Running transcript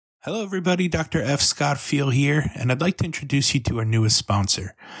Hello, everybody. Dr. F. Scott Field here, and I'd like to introduce you to our newest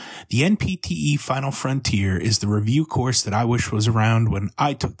sponsor. The NPTE Final Frontier is the review course that I wish was around when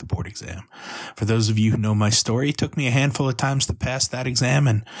I took the board exam. For those of you who know my story, it took me a handful of times to pass that exam,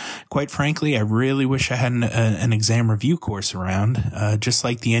 and quite frankly, I really wish I had an exam review course around, just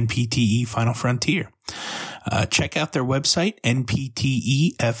like the NPTE Final Frontier. Check out their website,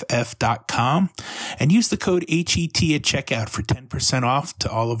 npteff.com, and use the code HET at checkout for 10% off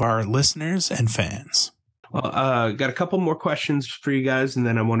to all of our listeners and fans. Well, got a couple more questions for you guys, and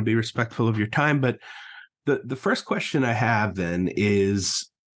then I want to be respectful of your time. But the first question I have then is,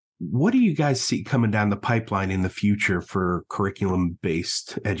 what do you guys see coming down the pipeline in the future for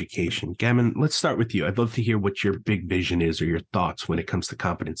curriculum-based education? Gammon, let's start with you. I'd love to hear what your big vision is or your thoughts when it comes to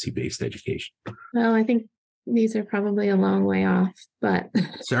competency-based education. Well, I think these are probably a long way off, but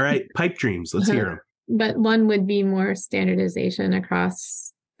it's all right. Pipe dreams. Let's hear them. But one would be more standardization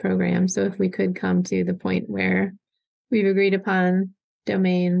across programs. So if we could come to the point where we've agreed upon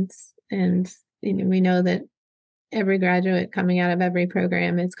domains and we know that every graduate coming out of every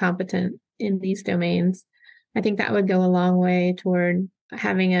program is competent in these domains, I think that would go a long way toward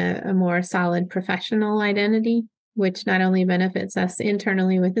having a more solid professional identity, which not only benefits us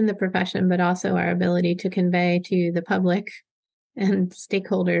internally within the profession, but also our ability to convey to the public and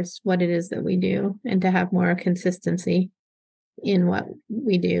stakeholders what it is that we do, and to have more consistency in what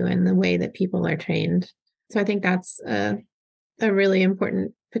we do and the way that people are trained. So I think that's a really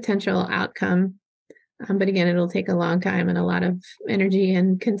important potential outcome. But again, it'll take a long time and a lot of energy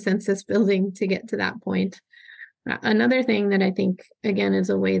and consensus building to get to that point. Another thing that I think, again,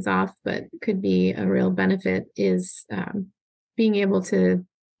 is a ways off, but could be a real benefit is being able to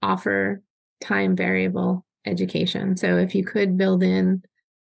offer time variable education. So if you could build in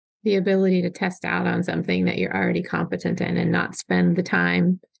the ability to test out on something that you're already competent in and not spend the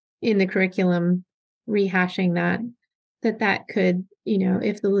time in the curriculum rehashing that could,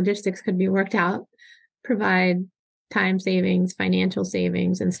 if the logistics could be worked out, provide time savings, financial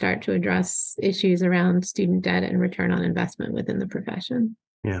savings, and start to address issues around student debt and return on investment within the profession.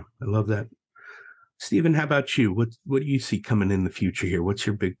 Yeah, I love that. Stephen, how about you? What do you see coming in the future here? What's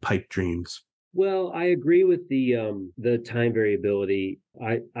your big pipe dreams? Well, I agree with the time variability.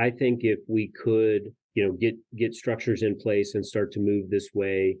 I think if we could, get structures in place and start to move this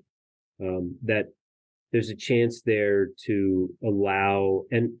way, that there's a chance there to allow,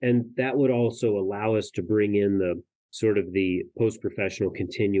 and that would also allow us to bring in the sort of the post-professional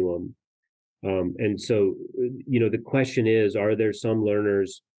continuum. And so, the question is, are there some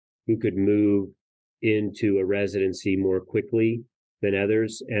learners who could move into a residency more quickly than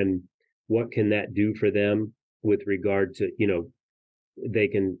others? And what can that do for them with regard to, they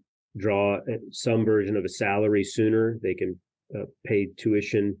can draw some version of a salary sooner, they can pay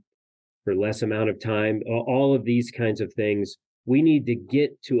tuition for less amount of time, all of these kinds of things. We need to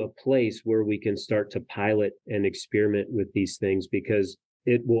get to a place where we can start to pilot and experiment with these things, because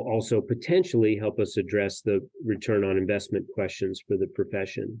it will also potentially help us address the return on investment questions for the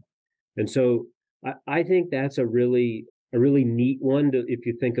profession. And so I think that's a really neat one if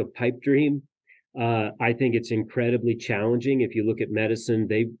you think of pipe dream. I think it's incredibly challenging. If you look at medicine,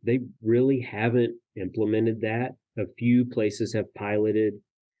 they really haven't implemented that. A few places have piloted.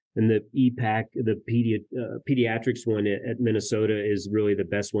 And the EPAC, the pediatrics one at Minnesota is really the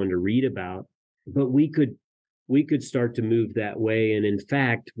best one to read about. But we could start to move that way. And in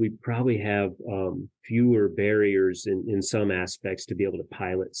fact, we probably have fewer barriers in some aspects to be able to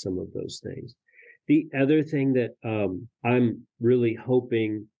pilot some of those things. The other thing that I'm really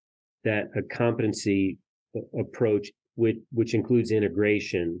hoping that a competency approach, which includes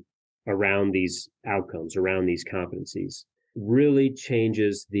integration around these outcomes, around these competencies, really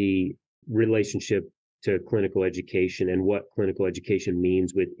changes the relationship to clinical education and what clinical education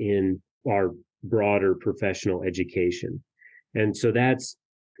means within our broader professional education. And so that's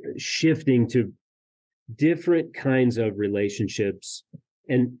shifting to different kinds of relationships.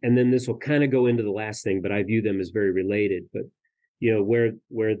 And then this will kind of go into the last thing, but I view them as very related. But, where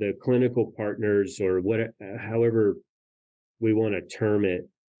the clinical partners, or however we want to term it,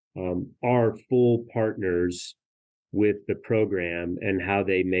 are full partners with the program and how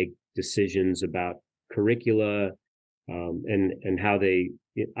they make decisions about curricula, and how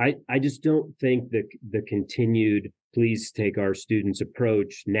I just don't think that the continued please take our students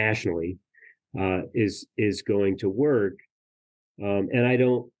approach nationally is going to work. And I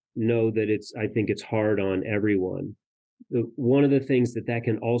don't know that I think it's hard on everyone. One of the things that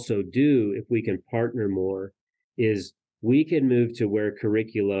can also do, if we can partner more, is we can move to where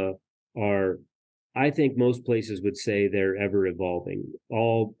curricula are I think most places would say they're ever evolving.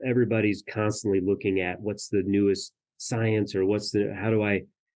 Everybody's constantly looking at what's the newest science, or how do I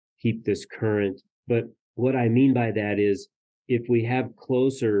keep this current? But what I mean by that is, if we have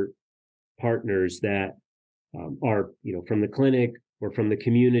closer partners that are, from the clinic or from the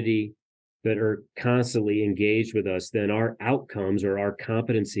community, that are constantly engaged with us, then our outcomes or our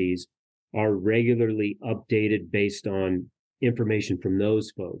competencies are regularly updated based on information from those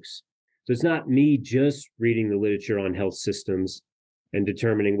folks. So it's not me just reading the literature on health systems and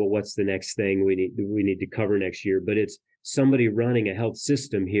determining, well, what's the next thing we need to cover next year, but it's somebody running a health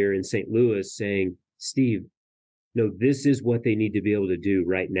system here in St. Louis saying, Steve, no, this is what they need to be able to do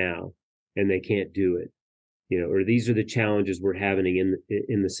right now, and they can't do it. Or these are the challenges we're having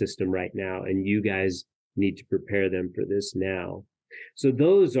in the system right now, and you guys need to prepare them for this now. So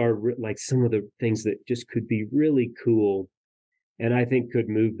those are like some of the things that just could be really cool, and I think could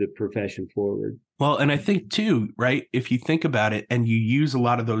move the profession forward. Well, and I think too, right, if you think about it and you use a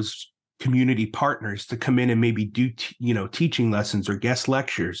lot of those community partners to come in and maybe do, teaching lessons or guest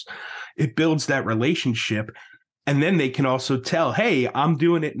lectures, it builds that relationship. And then they can also tell, hey, I'm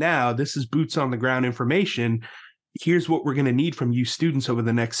doing it now. This is boots on the ground information. Here's what we're going to need from you students over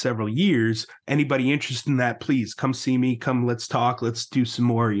the next several years. Anybody interested in that, please come see me. Come, let's talk. Let's do some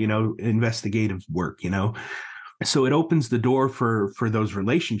more, investigative work, So it opens the door for those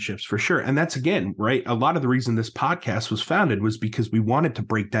relationships for sure. And that's, again, right, a lot of the reason this podcast was founded was because we wanted to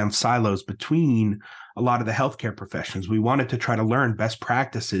break down silos between a lot of the healthcare professions. We wanted to try to learn best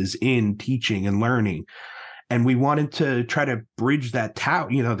practices in teaching and learning. And we wanted to try to bridge that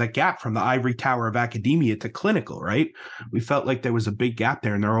that gap from the ivory tower of academia to clinical, right? We felt like there was a big gap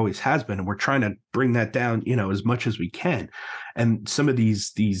there, and there always has been. And we're trying to bring that down, as much as we can. And some of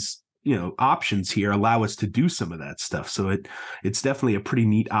these options here allow us to do some of that stuff. So it's definitely a pretty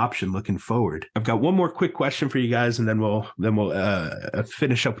neat option looking forward. I've got one more quick question for you guys, and then we'll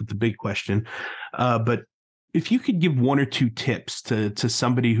finish up with the big question. But if you could give one or two tips to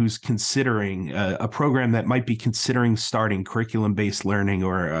somebody who's considering a program that might be considering starting curriculum-based learning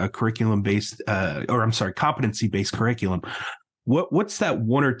or a curriculum-based, competency-based curriculum, what's that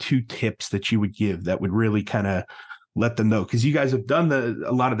one or two tips that you would give that would really kind of let them know? Because you guys have done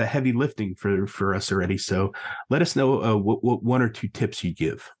a lot of the heavy lifting for us already. So let us know what one or two tips you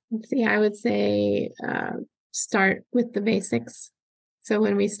give. Let's see, I would say start with the basics. So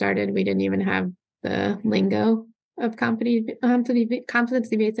when we started, we didn't even have the lingo of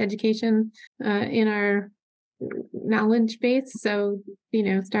competency-based education in our knowledge base. So,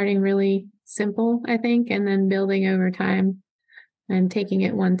 starting really simple, I think, and then building over time and taking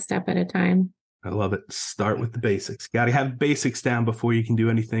it one step at a time. I love it. Start with the basics. Got to have basics down before you can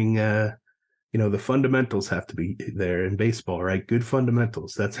do anything. The fundamentals have to be there in baseball, right? Good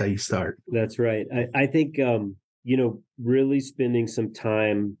fundamentals. That's how you start. That's right. I think, really spending some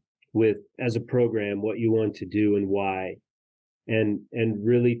time with, as a program, what you want to do and why, and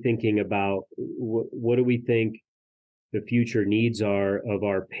really thinking about what do we think the future needs are of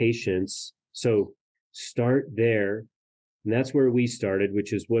our patients. So start there, and that's where we started,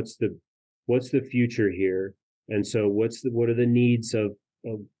 which is what's the future here, and so what are the needs of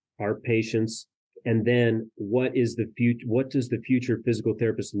our patients, and then what does the future physical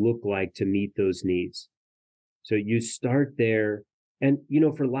therapist look like to meet those needs? So you start there. And,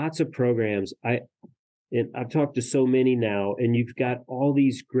 for lots of programs, I've talked to so many now, and you've got all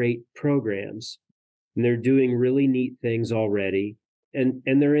these great programs, and they're doing really neat things already, and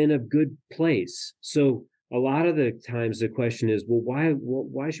they're in a good place. So a lot of the times the question is, well,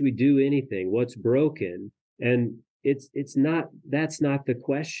 why should we do anything? What's broken? And that's not the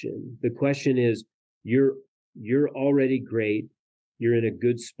question. The question is, you're already great. You're in a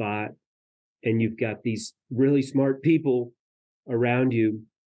good spot, and you've got these really smart people around you.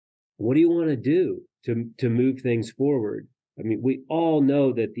 What do you want to do to move things forward? I mean, we all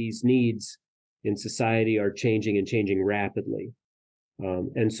know that these needs in society are changing and changing rapidly.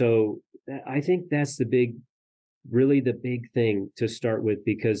 And so I think that's the big thing to start with,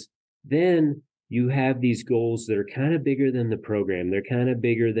 because then you have these goals that are kind of bigger than the program. They're kind of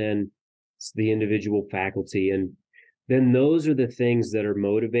bigger than the individual faculty. And then those are the things that are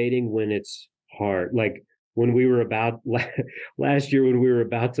motivating when it's hard. Like when we were last year, when we were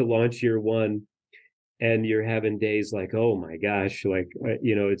about to launch year one, and you're having days like, oh my gosh, like,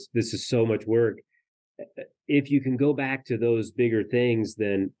 this is so much work. If you can go back to those bigger things,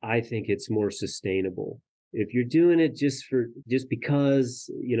 then I think it's more sustainable. If you're doing it just because,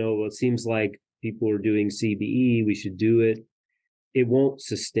 it seems like people are doing CBE, we should do it. It won't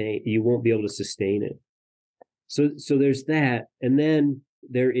sustain. You won't be able to sustain it. So there's that. And then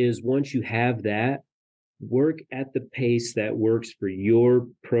there is, once you have that, work at the pace that works for your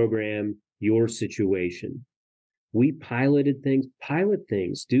program, your situation. We pilot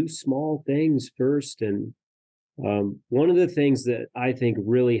things, do small things first. And one of the things that I think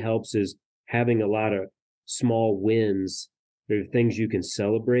really helps is having a lot of small wins. There are things you can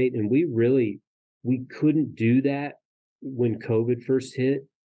celebrate. And we couldn't do that when COVID first hit.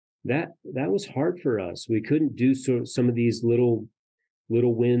 That was hard for us. We couldn't do some of these little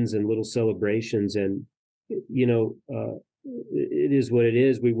wins and little celebrations. And, it is what it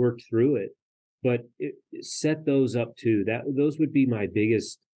is. We worked through it, but set those up too. Those would be my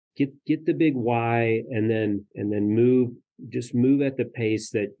biggest. Get the big why, and then move at the pace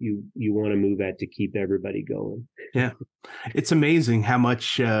that you want to move at to keep everybody going. Yeah. It's amazing how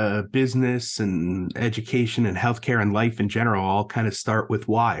much business and education and healthcare and life in general all kind of start with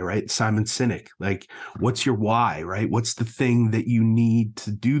why, right? Simon Sinek, like, what's your why, right? What's the thing that you need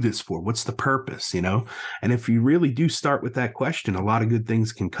to do this for? What's the purpose, And if you really do start with that question, a lot of good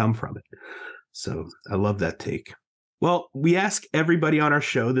things can come from it. So I love that take. Well, we ask everybody on our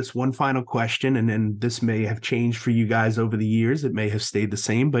show this one final question, and then this may have changed for you guys over the years. It may have stayed the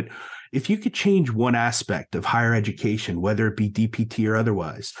same, but if you could change one aspect of higher education, whether it be DPT or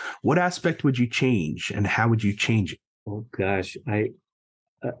otherwise, what aspect would you change, and how would you change it? Oh, gosh,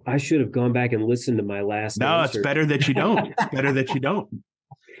 I should have gone back and listened to my last answer. It's better that you don't. It's better that you don't.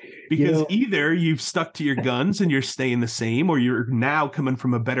 Because either you've stuck to your guns and you're staying the same, or you're now coming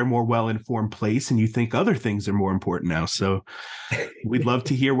from a better, more well-informed place and you think other things are more important now. So we'd love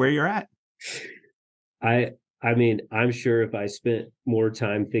to hear where you're at. I mean, I'm sure if I spent more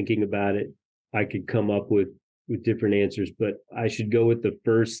time thinking about it, I could come up with different answers, but I should go with the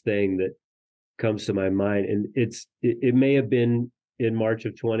first thing that comes to my mind. And it may have been in March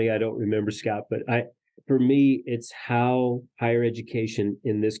of 20. I don't remember, Scott, but for me, it's how higher education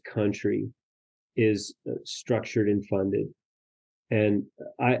in this country is structured and funded. And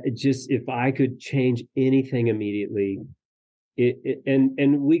if I could change anything immediately,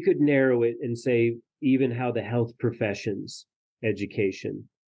 and we could narrow it and say even how the health professions education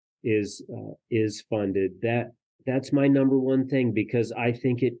is funded. That's my number one thing, because I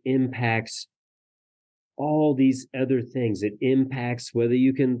think it impacts all these other things. It impacts whether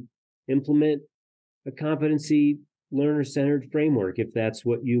you can implement a competency learner-centered framework, if that's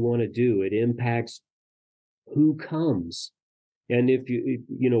what you want to do. It impacts who comes. And if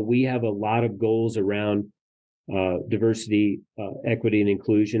we have a lot of goals around diversity, equity, and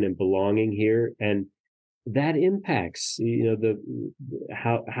inclusion and belonging here, and that impacts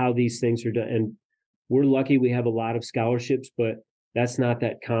how these things are done. And we're lucky we have a lot of scholarships, but that's not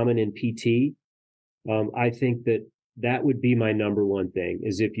that common in PT. I think that would be my number one thing,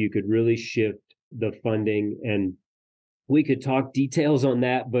 is if you could really shift the funding. And we could talk details on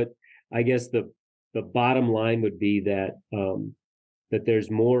that, but I guess the bottom line would be that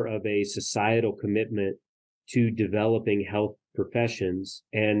there's more of a societal commitment to developing health professions,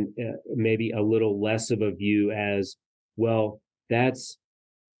 and maybe a little less of a view as, well, that's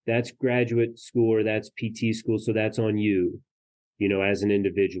graduate school or that's PT school, so that's on you, as an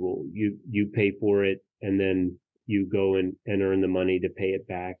individual. You pay for it, and then you go and earn the money to pay it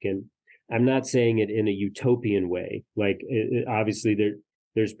back. And I'm not saying it in a utopian way. Like, obviously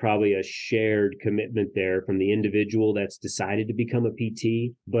there's probably a shared commitment there from the individual that's decided to become a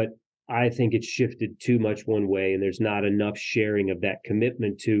PT, but I think it's shifted too much one way, and there's not enough sharing of that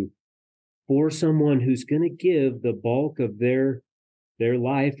commitment for someone who's going to give the bulk of their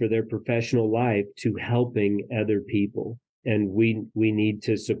life or their professional life to helping other people. And we need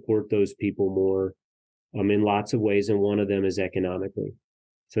to support those people more in lots of ways, and one of them is economically.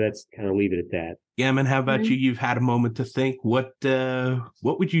 So that's kind of leave it at that. Gammon, how about you? You've had a moment to think. What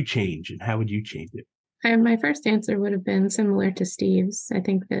would you change, and how would you change it? My first answer would have been similar to Steve's. I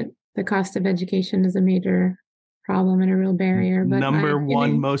think that the cost of education is a major problem and a real barrier. But number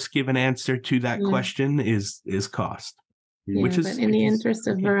one most given answer to that question is cost. Yeah, but in the interest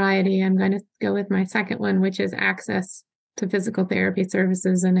of variety, I'm going to go with my second one, which is access to physical therapy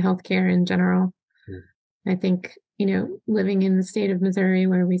services and healthcare in general. I think, living in the state of Missouri,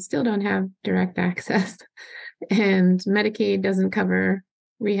 where we still don't have direct access and Medicaid doesn't cover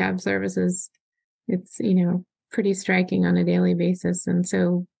rehab services, it's, pretty striking on a daily basis. And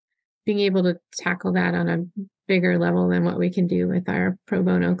so being able to tackle that on a bigger level than what we can do with our pro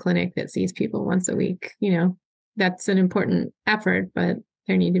bono clinic that sees people once a week, that's an important effort, but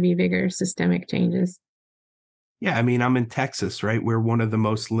there need to be bigger systemic changes. Yeah, I mean, I'm in Texas, right? We're one of the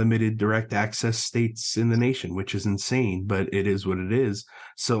most limited direct access states in the nation, which is insane, but it is what it is.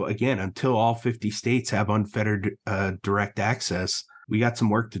 So again, until all 50 states have unfettered direct access, we got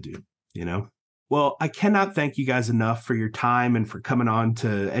some work to do, you know? Well, I cannot thank you guys enough for your time and for coming on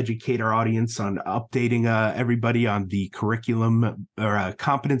to educate our audience on updating everybody on the curriculum or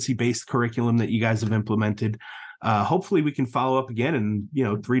competency-based curriculum that you guys have implemented. Hopefully we can follow up again in,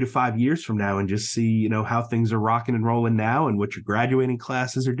 3 to 5 years from now and just see, how things are rocking and rolling now and what your graduating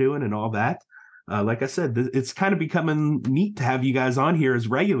classes are doing and all that. Like I said, it's kind of becoming neat to have you guys on here as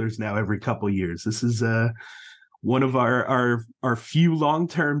regulars now every couple of years. This is one of our few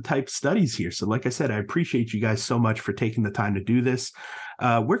long-term type studies here. So like I said, I appreciate you guys so much for taking the time to do this.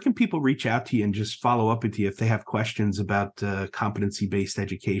 Where can people reach out to you and just follow up with you if they have questions about competency-based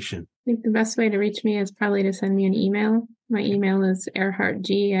education? I think the best way to reach me is probably to send me an email. My email is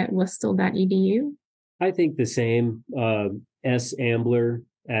earhartg@worcester.edu. I think the same,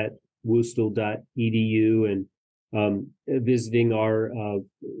 sambler@worcester.edu, and visiting our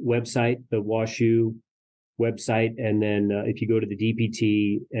website, the WashU website. And then if you go to the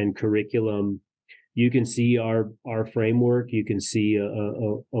DPT and curriculum, you can see our framework. You can see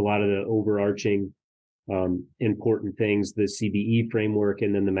a lot of the overarching important things, the CBE framework,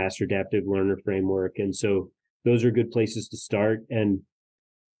 and then the Master Adaptive Learner framework. And so those are good places to start, and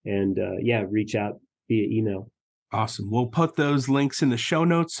reach out via email. Awesome. We'll put those links in the show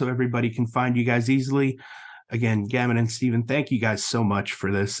notes so everybody can find you guys easily. Again, Gammon and Stephen, thank you guys so much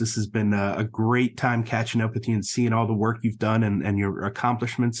for this. This has been a great time catching up with you and seeing all the work you've done and your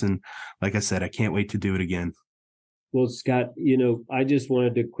accomplishments. And like I said, I can't wait to do it again. Well, Scott, I just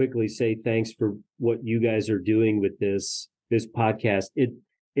wanted to quickly say thanks for what you guys are doing with this podcast.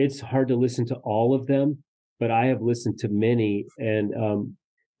 It's hard to listen to all of them, but I have listened to many, and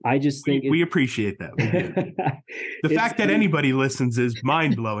I just think we appreciate that. We do. The fact that anybody listens is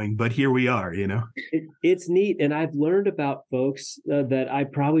mind-blowing, but here we are, It's neat. And I've learned about folks that I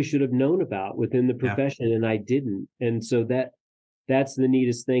probably should have known about within the profession, and I didn't. And so that's the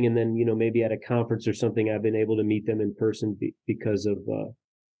neatest thing. And then, maybe at a conference or something, I've been able to meet them in person because of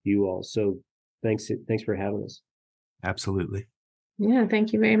you all. So thanks for having us. Absolutely. Yeah,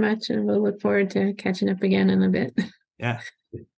 thank you very much. And we'll look forward to catching up again in a bit. Yeah.